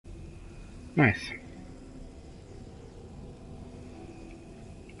Nice.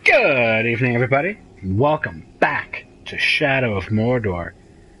 Good evening, everybody. Welcome back to Shadow of Mordor.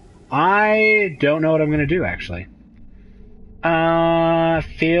 I don't know what I'm going to do, actually.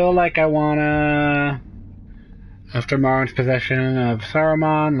 Feel like I want to... After Marin's possession of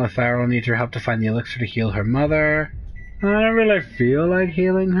Saruman, Lothario needs her help to find the elixir to heal her mother. I don't really feel like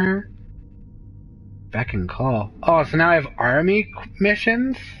healing her. Beck and call. Oh, so now I have army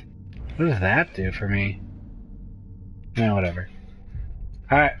missions? What does that do for me? No, whatever.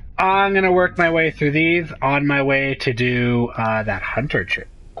 Alright, I'm going to work my way through these on my way to do that hunter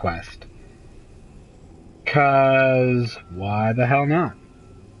quest. 'Cause why the hell not?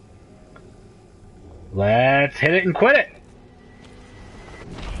 Let's hit it and quit it!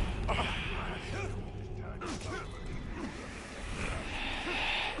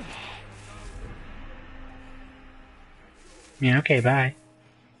 Yeah, okay, bye.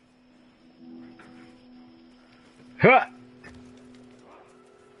 Huh!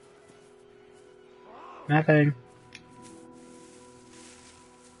 Nothing.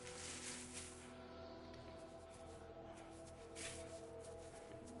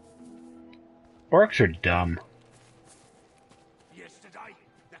 Orcs are dumb. Yesterday,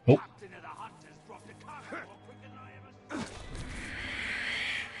 the Oh. captain of the hunters dropped a cargo more quick than I ever saw.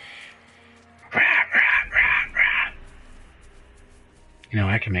 You know,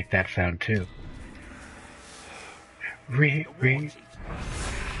 I can make that sound too.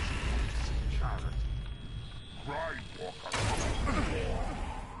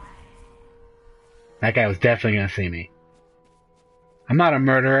 That guy was definitely gonna see me. I'm not a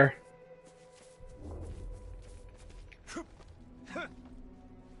murderer.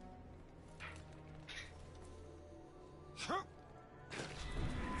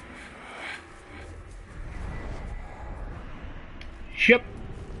 Yep.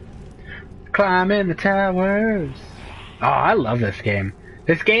 Climbing the towers. Oh, I love this game.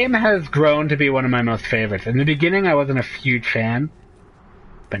 This game has grown to be one of my most favorites. In the beginning, I wasn't a huge fan.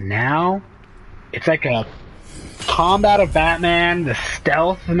 But now, it's like a combat of Batman, the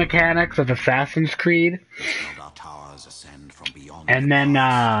stealth mechanics of Assassin's Creed. And then,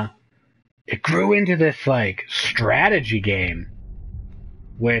 it grew into this, like, strategy game.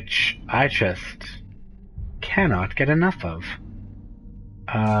 Which I just cannot get enough of.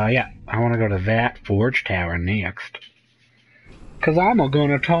 Yeah, I want to go to that Forge Tower next. 'Cause I'm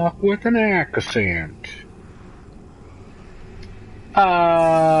gonna talk with an accent.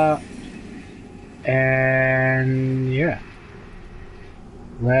 And yeah.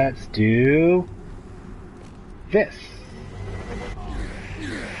 Let's do this.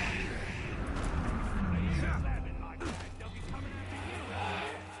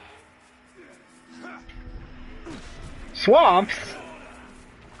 Swamps?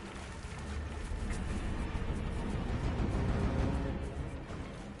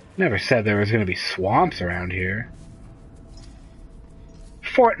 Never said there was going to be swamps around here.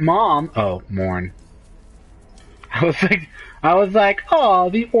 Fort Mom. Oh, Morn. I was like, oh,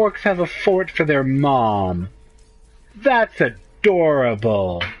 the orcs have a fort for their mom. That's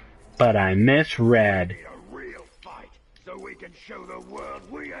adorable. But I misread. A real fight, so we can show the world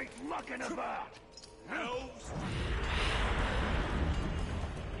we ain't mucking about. Elves?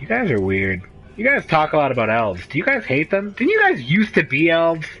 You guys are weird. You guys talk a lot about elves. Do you guys hate them? Didn't you guys used to be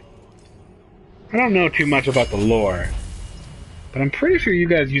elves? I don't know too much about the lore, but I'm pretty sure you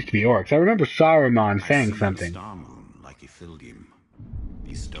guys used to be orcs. I remember Saruman saying something. Star moon, like he filled him.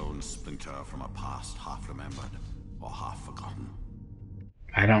 These stones splinter from a past half remembered or half forgotten.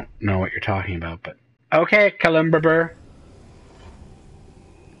 I don't know what you're talking about, but okay, Kalimberbur.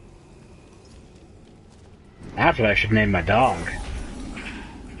 That's what I should name my dog.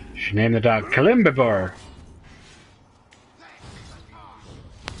 Should name the dog Kalimberbur.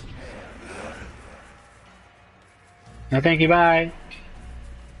 No, thank you, bye.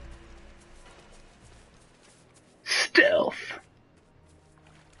 Stealth.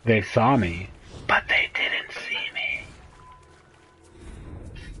 They saw me, but they didn't see me.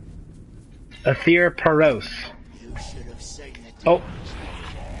 Aether Peros. Oh.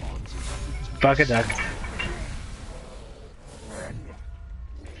 Fuck a duck.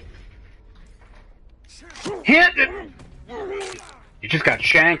 Hit it! You just got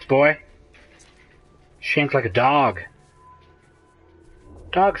shanked, boy. Shanked like a dog.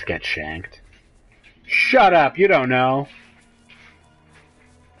 Dogs get shanked. Shut up, you don't know.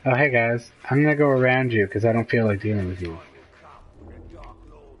 Oh, hey guys. I'm gonna go around you because I don't feel like dealing with you. The Dark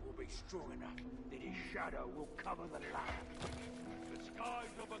Lord will be strong enough that his shadow will cover the land. The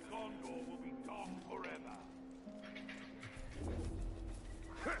skies of a Gondor will be dark forever.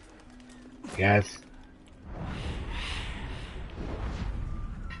 guys.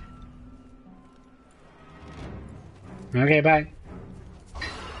 Okay, bye.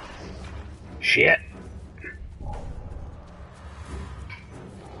 Shit.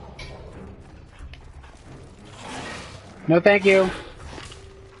 No, thank you.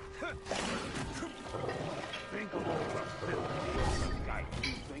 Think of all the filthy guys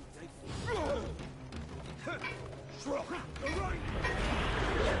you think they... Shrug. All right.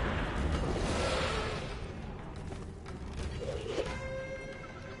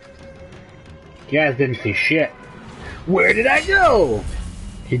 You guys didn't see shit. Where did I go?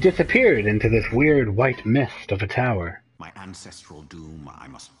 He disappeared into this weird white mist of a tower. My ancestral doom I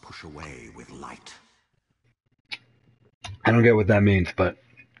must push away with light. I don't get what that means, but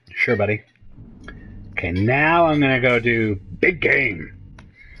sure, buddy. Okay, now I'm gonna go do big game.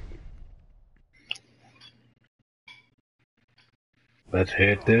 Let's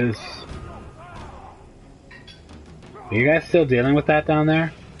hit this. Are you guys still dealing with that down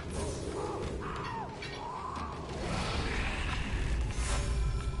there?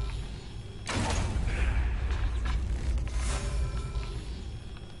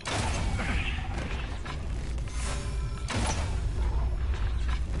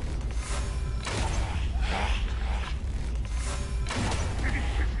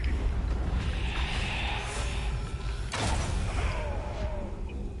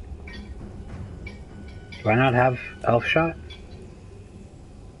 Do I not have elf shot?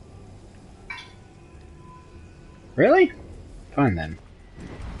 Really? Fine then.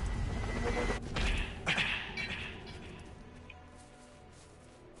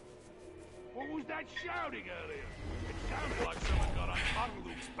 What was that shouting earlier? It sounded like someone got on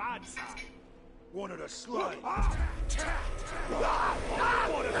Carluke's bad side. One of the slugs. One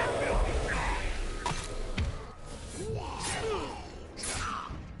of the filthy.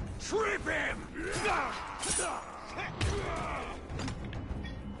 Trip him!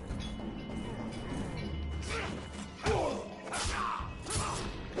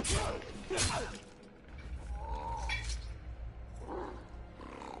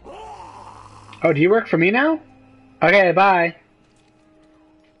 Oh, do you work for me now? Okay, bye.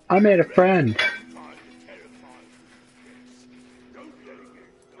 I made a friend.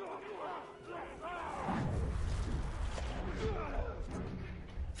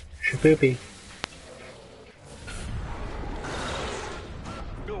 Shaboopy.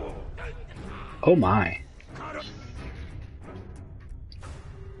 Oh my.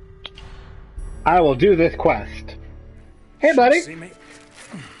 I will do this quest. Hey, buddy. See me?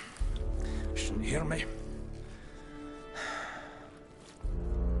 Shouldn't hear me.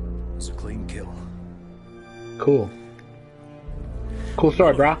 It's a clean kill. Cool. Cool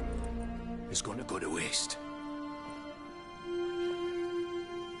story, brah. It's gonna go to waste.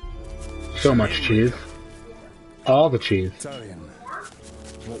 So much cheese. All the cheese. TALION.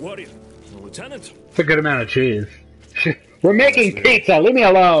 What warrior? The lieutenant? It's a good amount of cheese. We're making pizza. Leave me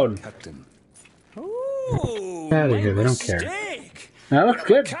alone. Captain. Oh, Get out of here. They don't care. That looks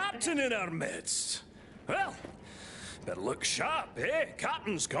good. Captain in our midst. Well, better look sharp, eh?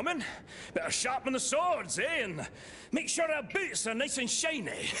 Captain's coming. Better sharpen the swords, eh? And make sure our boots are nice and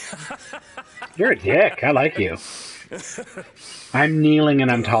shiny. You're a dick. I like you. I'm kneeling and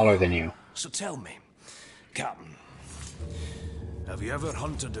I'm taller than you. So tell me, Captain, have you ever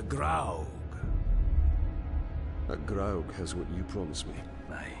hunted a graug? A graug has what you promised me.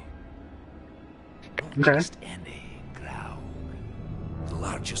 Aye. Okay. Just any graug. The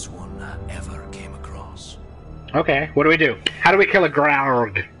largest one I ever came across. Okay, what do we do? How do we kill a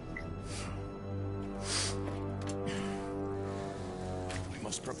Graug? We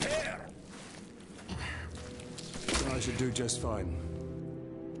must prepare. I should do just fine.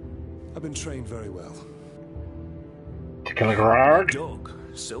 I've been trained very well. To kill a Graug? Dog,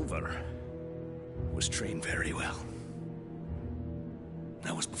 Silver, was trained very well.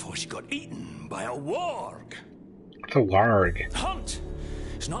 That was before she got eaten by a warg. It's a warg. Hunt!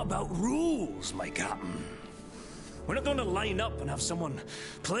 It's not about rules, my captain. We're not going to line up and have someone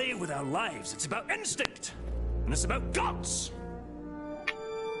play with our lives. It's about instinct. And it's about guts.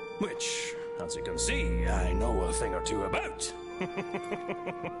 Which, as you can see, I know a thing or two about.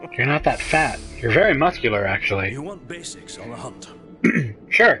 You're not that fat. You're very muscular, actually. You want basics on the hunt?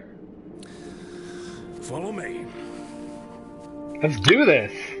 Sure. Follow me. Let's do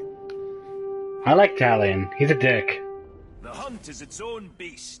this. I like Talion. He's a dick. The hunt is its own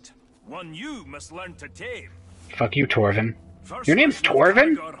beast. One you must learn to tame. Fuck you, Torvin. First Your name's lesson of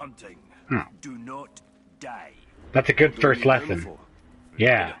Torvin? tiger hunting. Oh. Do not die. That's a good first lesson.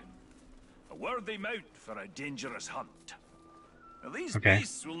 Yeah. A worthy mount for a dangerous hunt. Now, these Okay.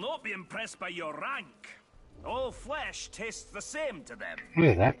 beasts will not be impressed by your rank. All flesh tastes the same to them. What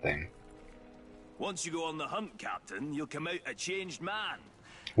is that thing? Once you go on the hunt, Captain, you'll come out a changed man.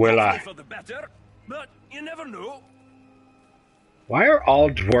 Will Hopefully I? for the better, but you never know. Why are all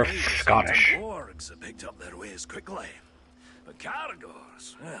dwarfs Maybe Scottish? some orcs have picked up their ways quickly. But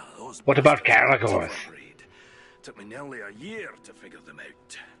Caragors, well, those What about bastards are a Caragors? tougher breed. Took me nearly a year to figure them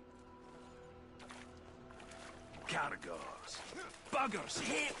out. Caragors. Buggers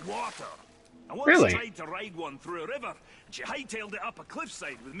hate water. I once Really? tried to ride one through a river, and she hightailed it up a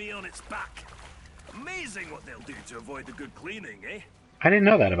cliffside with me on its back. Amazing what they'll do to avoid a good cleaning, eh? I didn't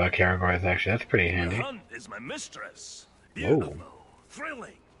know that about Caragors, actually. That's pretty The handy. hunt is my mistress. Whoa. Beautiful,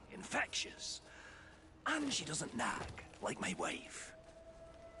 thrilling, infectious. And she doesn't nag, like my wife.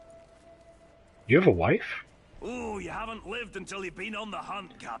 You have a wife? Oh, you haven't lived until you've been on the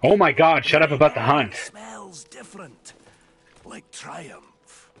hunt, Captain. Oh my god, shut up about the hunt. It smells different. Like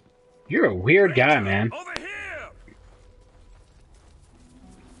triumph. You're a weird guy, man. Over here!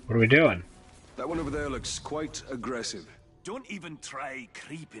 What are we doing? That one over there looks quite aggressive. Don't even try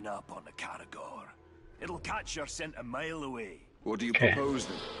creeping up on a Caragor. It'll catch your scent a mile away. What do you Okay. propose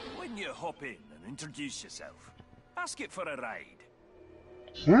then? When you hop in and introduce yourself, ask it for a ride.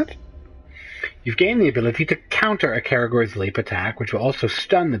 What? You've gained the ability to counter a Caragor's leap attack, which will also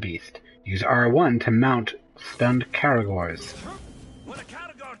stun the beast. Use R1 to mount stunned Caragors. When a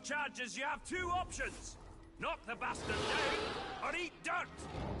Caragor charges, you have two options. Knock the bastard down, or eat dirt.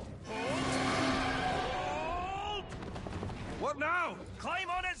 Hold. Hold. What now? Climb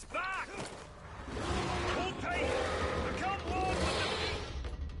on its back. Hold tight. Become one with the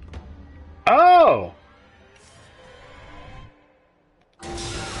beast. Oh!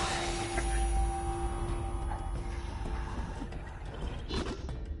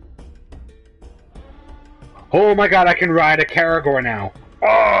 Oh my god, I can ride a Caragor now.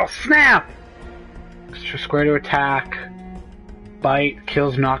 Oh, snap! Square to attack. Bite,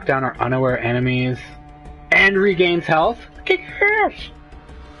 kills knockdown or unaware enemies. And regains health. Kick ass!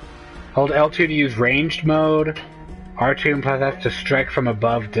 Hold L2 to use ranged mode. R2 and plus F to strike from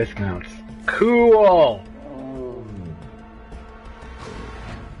above dismounts. Cool!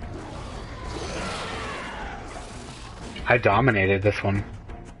 I dominated this one.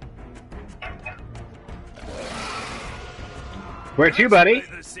 Where to, buddy?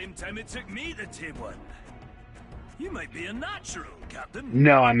 About the same time it took me to tame one. You might be a natural, Captain.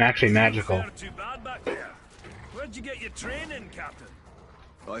 No, I'm actually magical. Not too bad back there. Where'd you get your training, Captain?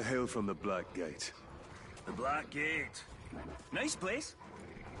 I hail from the Black Gate. The Black Gate. Nice place.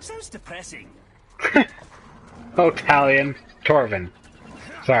 Sounds depressing. Oh, Talion. Torvin.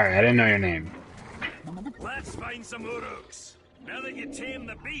 Sorry, I didn't know your name. Let's find some Uruks. Now that you tame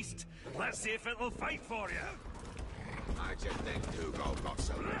the beast, let's see if it'll fight for you. I just think Hugo got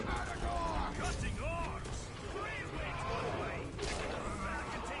some Cutting orcs. Great way to go away. I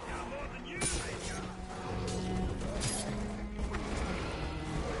can take out more than you, Ranger.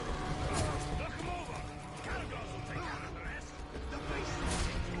 Knock 'em over. Caragors will take care of the rest. The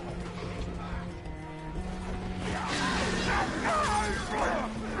beast.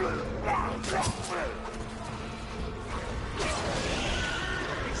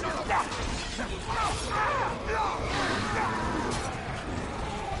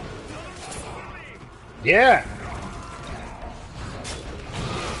 Yeah!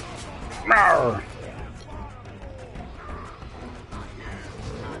 Rawr.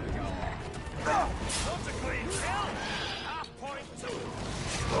 Not a clean kill. Half point to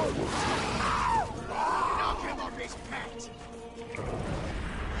Knock him off his pet!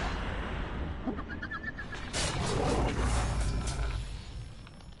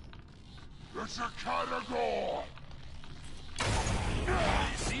 It's a Caragor!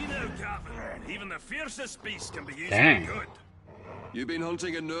 see now, Captain. Even the fiercest beast can be used Dang. for good. You been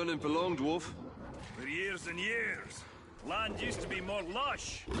hunting in Nurnin for long, dwarf? For years and years. Land used to be more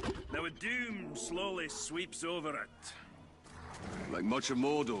lush. Now a doom slowly sweeps over it. Like much of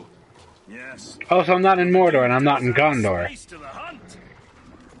Mordor. Yes. Oh, so I'm not in Mordor and I'm not in Gondor. Nice to the hunt.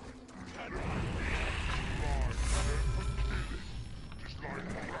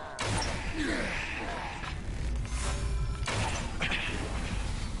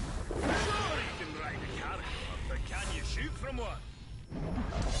 Sure, you can ride a Caragor, but can you shoot from one?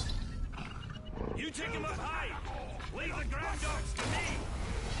 You take him up high. Leave the ground dogs to me.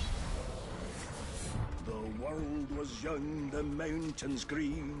 The world was young, the mountains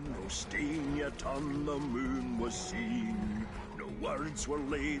green, no stain yet on the moon was seen. No words were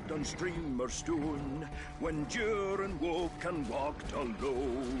laid on stream or stone, when Durin woke and walked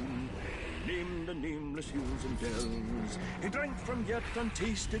alone. named the nameless hills and dells. He drank from yet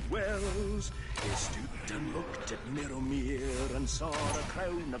untasted wells. He stooped and looked at Mirromere and saw a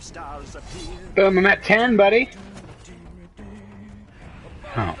crown of stars appear. Boom, I'm at 10, buddy.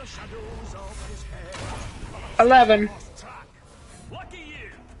 Oh. 11. Lucky you.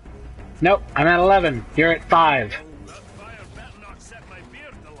 Nope, I'm at 11. You're at 5. That fire better not set my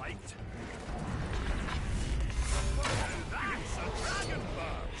beard alight. That's a dragon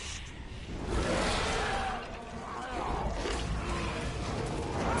burst.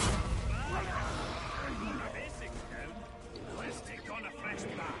 Basics down. Let's take on a fresh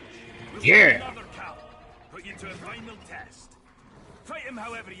batch. We'll Yeah. find another cow. Put you to a final test. Fight him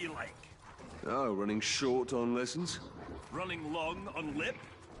however you like. Oh, running short on lessons? Running long on lip.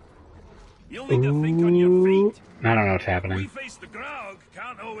 You'll need to think on your feet. I don't know what's We happening. face the Graug.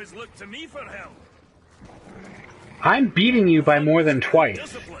 Can't always look to me for help. I'm beating you by more than twice.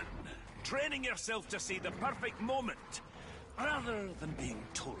 Discipline. Training yourself to see the perfect moment, rather than being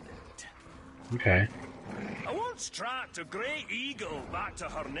told it. Okay. I once tracked a grey eagle back to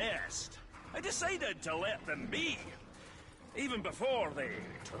her nest. I decided to let them be, even before they...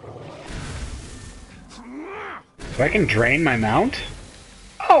 So I can drain my mount?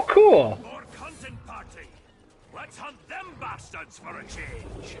 Oh, cool! More hunting party. Let's hunt them bastards for a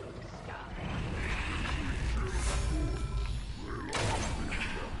change.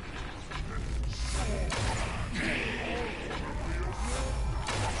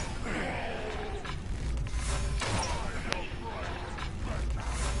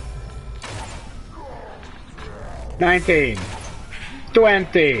 $19,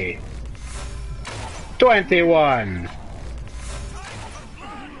 $20, $21.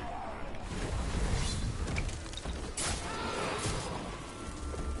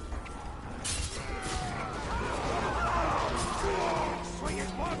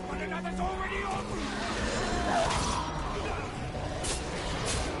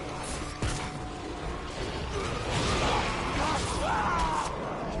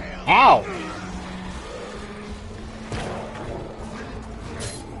 Ow!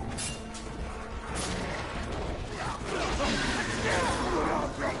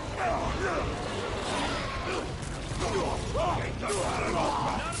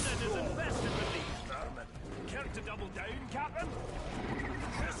 Care to double down, Captain?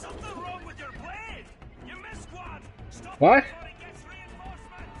 There's something wrong with your blade! You missed squad! Stop What? before it gets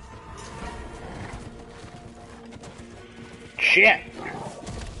reinforcements! Shit!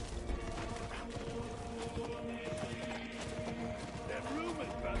 That rumors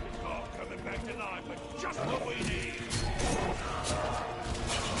about the car coming back to life, but just what we need.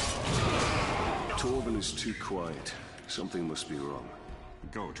 Torben is too quiet. Something must be wrong.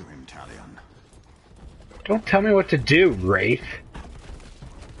 Go to him, Talion. Don't tell me what to do, Wraith.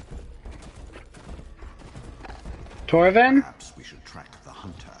 Torvin? Perhaps we should track the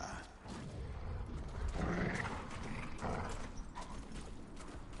hunter.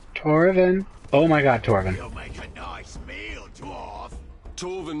 Torvin? Oh my god, Torvin. You'll make a nice meal, dwarf.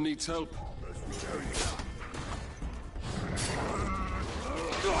 Torben needs help.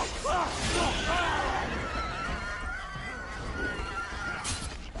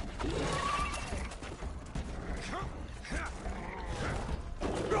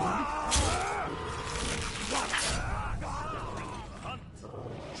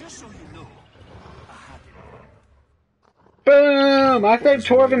 Just so you know, Boom! I saved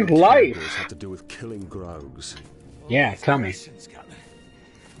Torvin's This life! had to do with killing Graugs. Yeah, tell me. questions, Captain.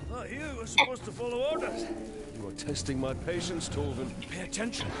 Thought you were supposed to follow orders. You are testing my patience, Torben. Pay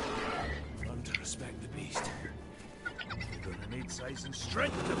attention. Learn to respect the beast. You're gonna need size and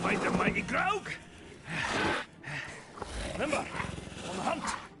strength to fight the mighty Graug. Remember, on the hunt,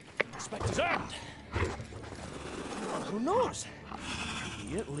 respect is earned. And who knows?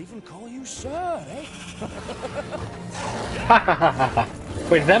 He'll even call you sir, eh?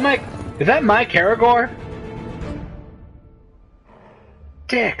 Wait, is that my Karagor?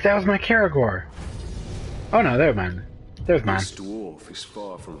 Dick, that was my Karagor. Oh no, there's mine. There's mine. This dwarf is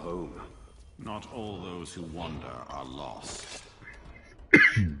far from home. Not all those who wander are lost.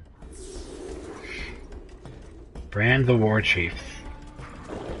 Brand the War Chief.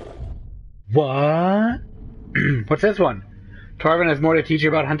 What? What's this one? Torvin has more to teach you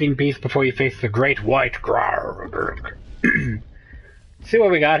about hunting beasts before you face the Great White Graug. See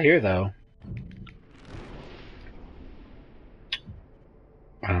what we got here, though.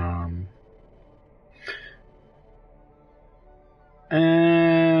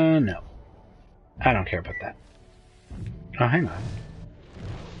 No. I don't care about that. Oh, hang on.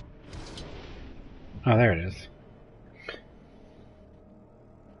 Oh, there it is.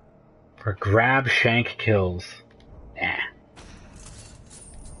 For grab shank kills. Nah.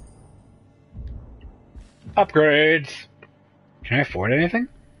 Upgrades! Can I afford anything?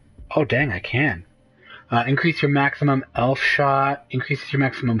 Oh dang, I can. Increase your maximum elf shot. Increases your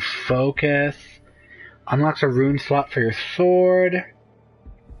maximum focus. Unlocks a rune slot for your sword.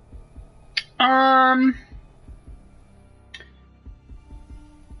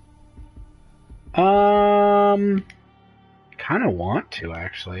 Kind of want to,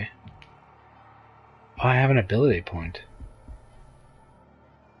 actually. Oh, I have an ability point.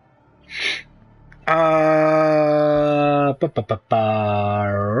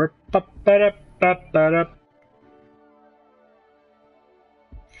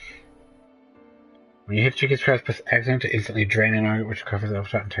 When you hit, you can press X to instantly drain an target, which covers the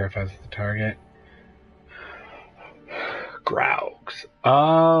upshot and terrifies the target. Graugs.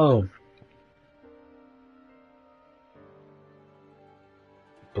 Oh.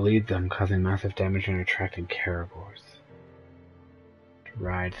 Bleed them, causing massive damage and attracting Caragors. To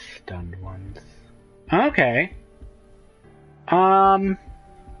ride stunned ones. Okay.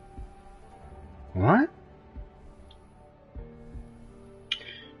 What?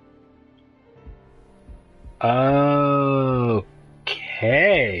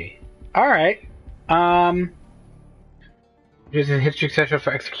 Okay. Alright. There's a history etc.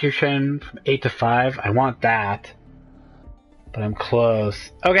 for execution from 8 to 5. I want that. But I'm close.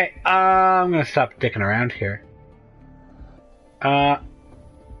 Okay, I'm gonna stop dicking around here. I'm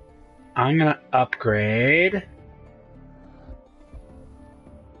gonna upgrade.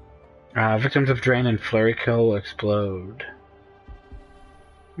 Victims of Drain and Flurry Kill will explode.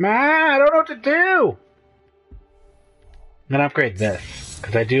 I don't know what to do! I'm gonna upgrade this,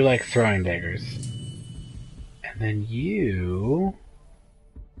 because I do like throwing daggers. And then you...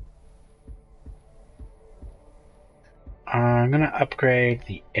 I'm gonna upgrade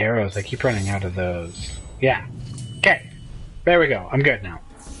the arrows. I keep running out of those. Yeah. Okay. There we go. I'm good now.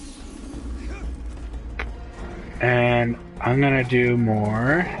 And I'm gonna do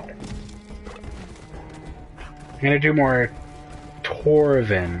more... I'm gonna do more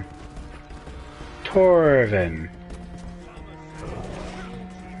Torvin. Torvin.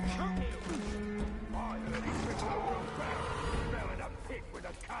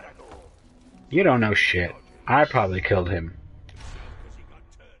 You don't know shit. I probably killed him.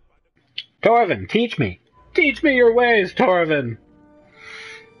 Torvin, teach me! Teach me your ways, Torvin!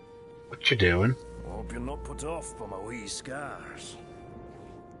 What you doing? Hope you're not put off by my wee scars.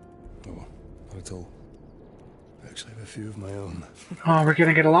 Oh, not at all. I actually have a few of my own. Oh, we're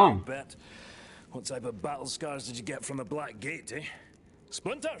gonna get along. Bet. What type of battle scars did you get from the Black Gate, eh?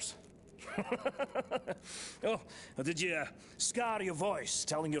 Splinters? Oh, or did you scar your voice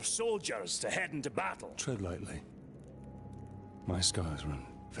telling your soldiers to head into battle? Tread lightly. My scars run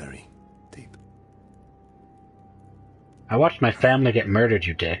very deep. I watched my family get murdered,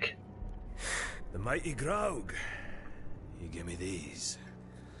 you dick. The mighty Graug. He gave me these.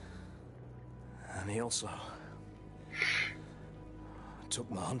 And he also took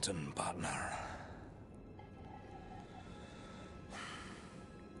my hunting partner.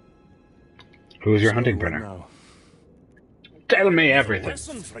 Who's your hunting partner? Now? Tell me everything.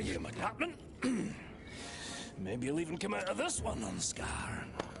 Listen for you, my captain. Maybe you'll even come out of this one unscarred.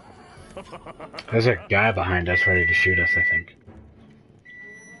 There's a guy behind us ready to shoot us, I think.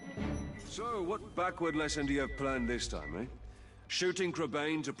 So, what backward lesson do you have planned this time, eh? Shooting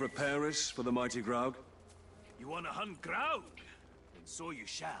Crebain to prepare us for the mighty Graug? You want to hunt Graug? And so you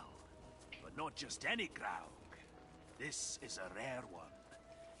shall. But not just any Graug. This is a rare one.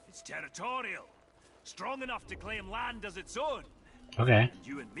 It's territorial. Strong enough to claim land as its own. Okay. And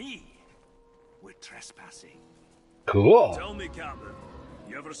you and me, we're trespassing. Cool. Tell me, Captain,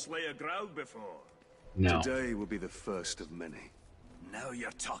 you ever slay a Graug before? No. Today will be the first of many. Now you're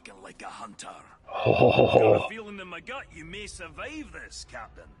talking like a hunter. Oh. Got a feeling in my gut you may survive this,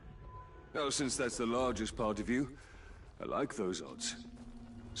 Captain. Oh, since that's the largest part of you, I like those odds.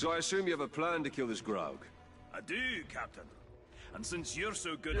 So I assume you have a plan to kill this Graug? I do, Captain. And since you're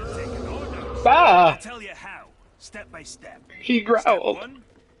so good at taking orders, Ah! I'll tell you how, step by step. He growled. Step 1,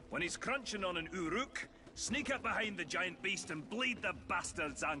 when he's crunching on an Uruk, sneak up behind the giant beast and bleed the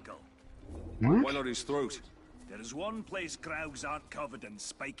bastard's ankle. What? Why not his throat? There is one place Graugs aren't covered in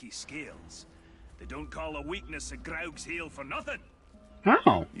spiky scales. They don't call a weakness a Graug's heel for nothing.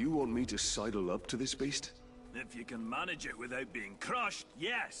 Oh. You want me to sidle up to this beast? If you can manage it without being crushed,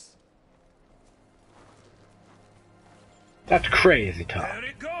 yes. That's crazy talk. There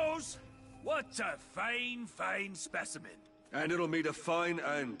it goes. What a fine, fine specimen. And it'll meet a fine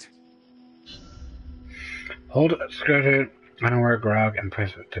end. Hold it, I don't wear grog and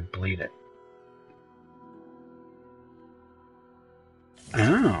press it to bleed it.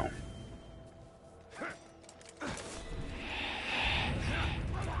 Oh.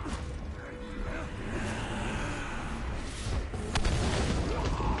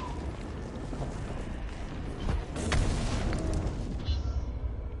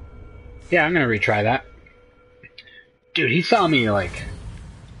 Yeah, I'm gonna retry that. Dude, he saw me like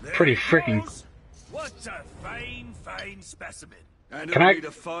pretty freaking. What a fine, fine specimen. And Can I- need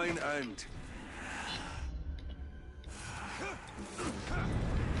a fine end.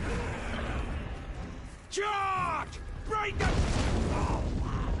 Charge! Break the...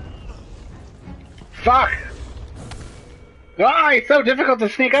 Fuck! Ah, he's so difficult to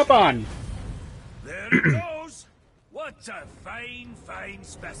sneak up on. There it goes. What a fine, fine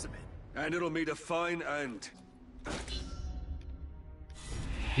specimen. And it'll meet a fine end.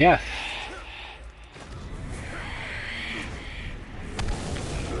 Yes.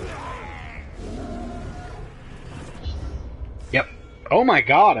 Yep. Oh my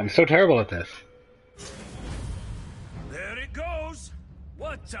god, I'm so terrible at this. There it goes.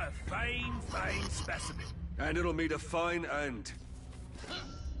 What a fine, fine specimen. And it'll meet a fine end.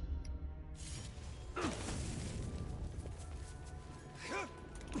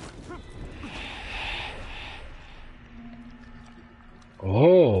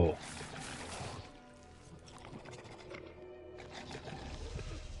 Oh.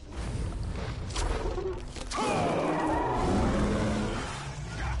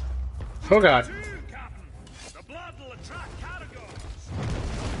 Oh god. Captain. The blood will attract Caragors.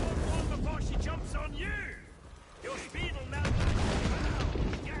 Don't move before she jumps on you. Your speed will melt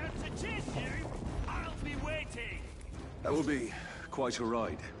like the Get her to chase you. I'll be waiting. That will be quite a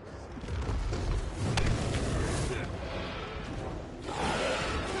ride.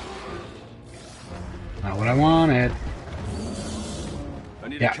 Not what I wanted. I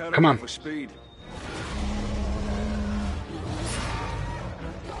need Yeah, a caliber come on. for speed.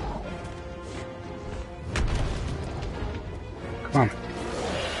 Come on.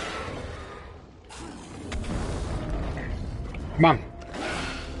 Come on.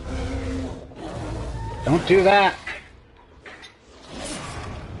 Don't do that.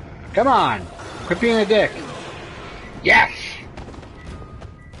 Come on. Quit being a dick. Yes!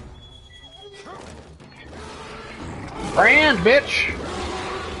 Brand, bitch!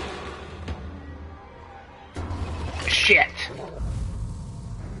 Shit.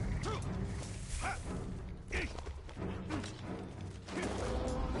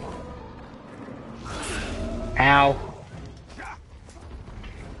 Ow.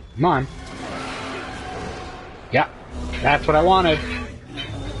 Come on. Yep, that's what I wanted.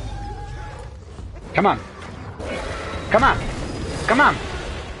 Come on. Come on. Come on.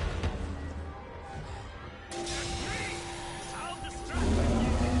 I'll distract you,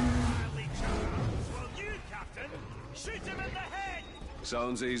 Well, you, Captain, shoot him in the head.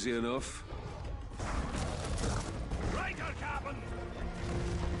 Sounds easy enough. Right, our cabin.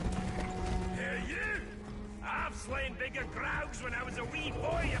 Here you. I've slain bigger grougs when I was a wee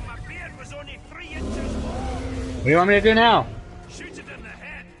boy and my beard was only 3 inches long. What do you want me to do now? Shoot it in the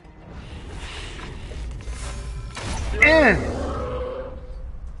head.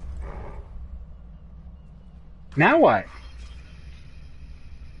 Now what?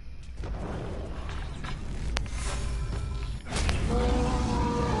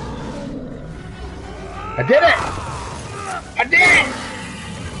 I did it! I did it!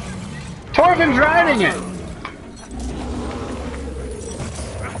 Torvin's riding it!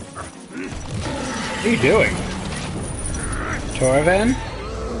 What are you doing? Torvin?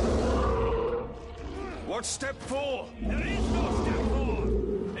 What's step 4? There is no step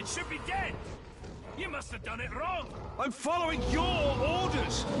 4. It should be dead. You must have done it wrong. I'm following your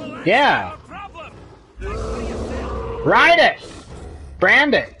orders. Well, that's Yeah. not a problem. Think for yourself. Ride it!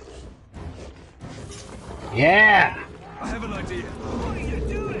 Brand it! Yeah! I have an idea. What are you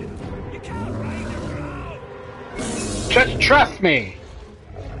doing? You can't ride a ground. Just trust me!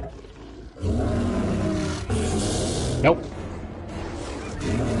 Nope.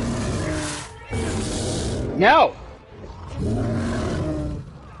 No!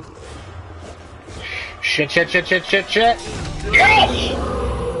 Shit, shit, shit, shit, shit, shit! Yes!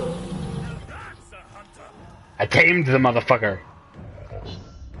 That's the hunter. I tamed the motherfucker.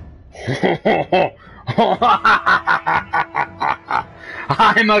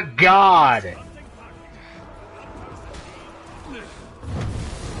 I'm a god!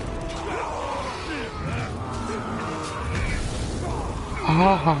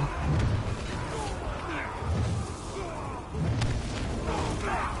 Oh.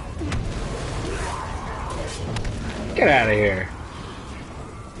 Get out of here.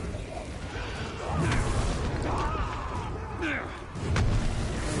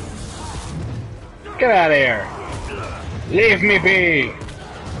 Get out of here. Leave me be.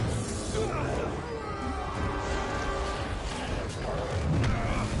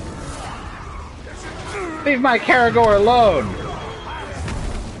 Leave my Caragor alone.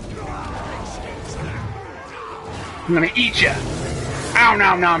 I'm gonna eat ya. Ow,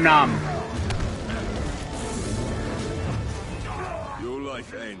 nom, nom, nom. Your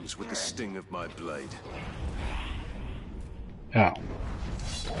life ends with the sting of my blade. Oh.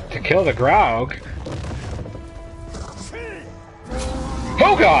 To kill the Graug?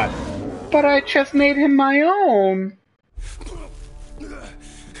 Oh god! But I just made him my own!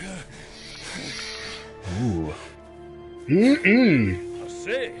 Ooh. I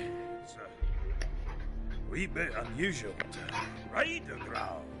say, it's a wee bit unusual to ride a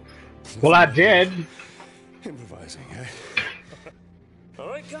Graug. Well, I did. Improvising, eh?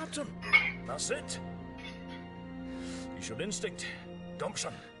 Alright, Captain. That's it. Use your instinct.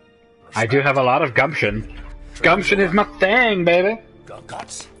 Gumption. I do have a lot of gumption. Gumption is my thing, baby. Got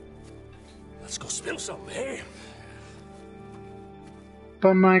guts. Let's go spill some, eh?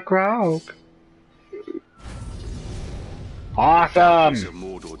 But my Graug. Awesome!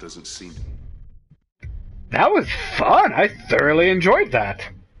 Mordor doesn't seem. That was fun. I thoroughly enjoyed that.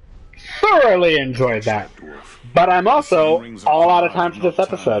 Thoroughly enjoyed that. But I'm also all out of time for this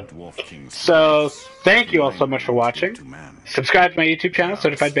episode. So, thank you all so much for watching. Subscribe to my YouTube channel,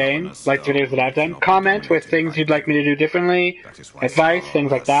 Certified Bane. Like the videos that I've done. Comment with things you'd like me to do differently. Advice,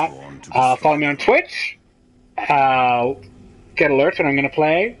 things like that. Follow me on Twitch. Get alerts when I'm going to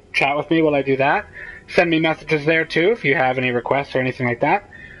play. Chat with me while I do that. Send me messages there too if you have any requests or anything like that.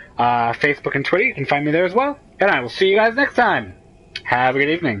 Facebook and Twitter, you can find me there as well. And I will see you guys next time. Have a good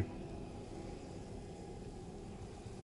evening.